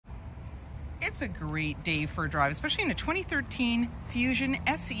It's a great day for a drive, especially in a 2013 Fusion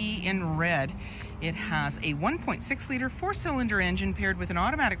SE in red. It has a 1.6 liter 4-cylinder engine paired with an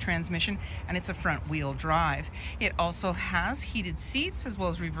automatic transmission, and it's a front wheel drive. It also has heated seats as well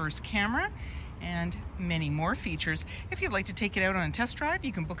as reverse camera and many more features. If you'd like to take it out on a test drive,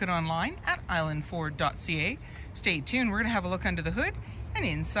 you can book it online at islandford.ca. Stay tuned, we're going to have a look under the hood and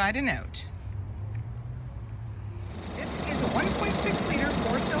inside and out. This is a 1.6 liter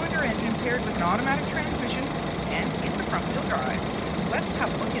 4-cylinder engine paired with an automatic transmission, and it's a front wheel drive. Let's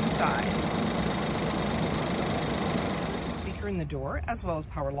have a look inside. Speaker in the door, as well as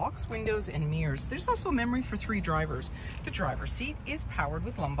power locks, windows, and mirrors. There's also memory for 3 drivers. The driver's seat is powered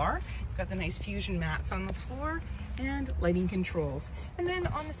with lumbar. You've got the nice Fusion mats on the floor and lighting controls. And then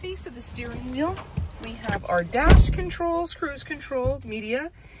on the face of the steering wheel, we have our dash controls, cruise control,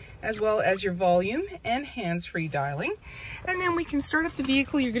 media, as well as your volume and hands-free dialing. And then we can start up the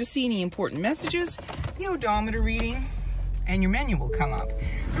vehicle. You're going to see any important messages, the odometer reading, and your menu will come up.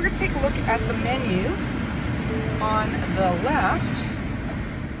 So we're going to take a look at the menu on the left.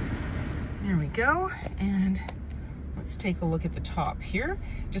 There we go. And let's take a look at the top here.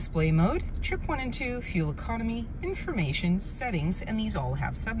 Display mode, trip 1 and 2, fuel economy, information, settings, and these all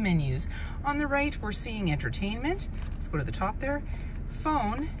have sub-menus. On the right, we're seeing entertainment. Let's go to the top there.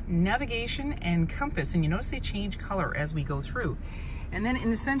 Phone, navigation, and compass, and you notice they change color as we go through. And then in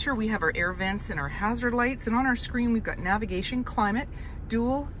the center we have our air vents and our hazard lights, and on our screen we've got navigation, climate,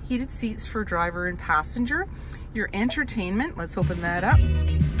 dual heated seats for driver and passenger. Your entertainment, let's open that up,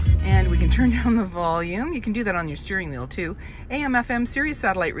 and we can turn down the volume. You can do that on your steering wheel too. AM, FM, Sirius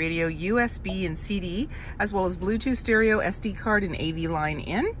satellite radio, USB and CD, as well as Bluetooth, stereo, SD card, and AV line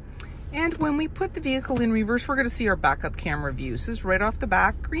in. And when we put the vehicle in reverse, we're going to see our backup camera view. So this is right off the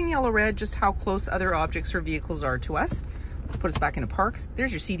back, green, yellow, red, just how close other objects or vehicles are to us. Let's put us back into park.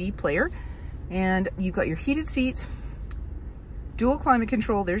 There's your CD player. And you've got your heated seats, dual climate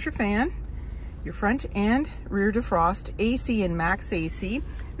control, there's your fan, your front and rear defrost, AC and max AC. And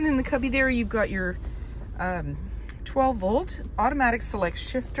then in the cubby there, you've got your 12-volt automatic select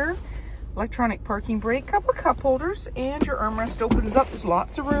shifter, electronic parking brake, couple of cup holders, and your armrest opens up. There's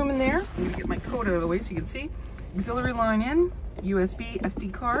lots of room in there. I'm going to get my coat out of the way so you can see. Auxiliary line in, USB,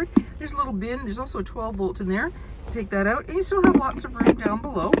 SD card. There's a little bin. There's also a 12-volt in there. Take that out, and you still have lots of room down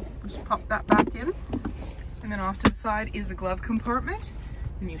below. We'll just pop that back in. And then off to the side is the glove compartment.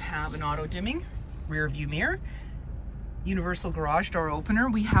 And you have an auto-dimming rear view mirror, universal garage door opener.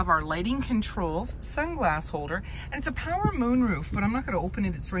 We have our lighting controls, sunglass holder, and it's a power moonroof, but I'm not going to open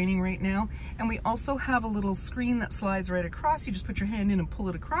it. It's raining right now. And we also have a little screen that slides right across. You just put your hand in and pull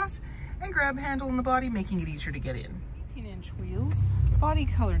it across and grab handle in the body, making it easier to get in. 18-inch wheels, body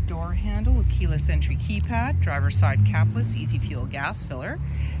colored door handle with keyless entry keypad, driver's side capless, easy fuel gas filler.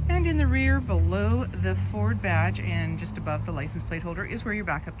 And in the rear, below the Ford badge and just above the license plate holder is where your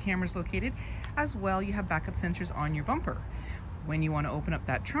backup camera is located. As well, you have backup sensors on your bumper. When you want to open up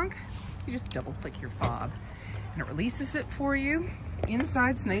that trunk, you just double click your fob and it releases it for you.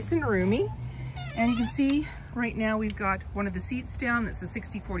 Inside's nice and roomy. And you can see right now we've got one of the seats down that's a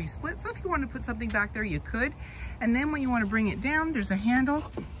 60-40 split. So if you want to put something back there, you could. And then when you want to bring it down, there's a handle.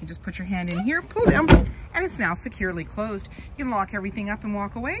 You just put your hand in here, pull down, and it's now securely closed. You can lock everything up and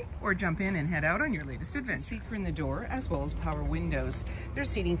walk away, or jump in and head out on your latest adventure. Speaker in the door, as well as power windows. There's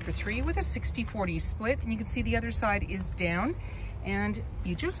seating for 3 with a 60-40 split, and you can see the other side is down. And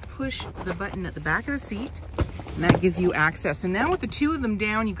you just push the button at the back of the seat, and that gives you access. And now with the 2 of them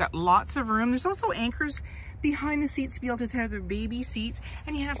down, you've got lots of room. There's also anchors behind the seats to be able to have the baby seats,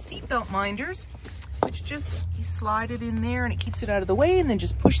 and you have seatbelt minders, which just, you slide it in there and it keeps it out of the way, and then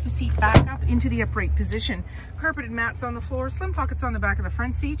just push the seat back up into the upright position. Carpeted mats on the floor, slim pockets on the back of the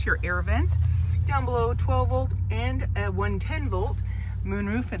front seat, your air vents. Down below, 12-volt and a 110-volt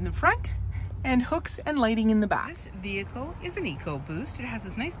moonroof in the front, and hooks and lighting in the back. This vehicle is an EcoBoost. It has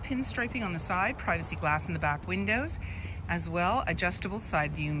this nice pinstriping on the side, privacy glass in the back windows, as well adjustable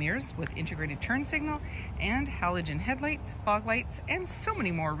side view mirrors with integrated turn signal and halogen headlights, fog lights, and so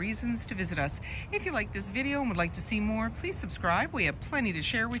many more reasons to visit us. If you like this video and would like to see more, please subscribe. We have plenty to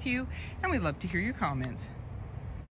share with you, and we'd love to hear your comments.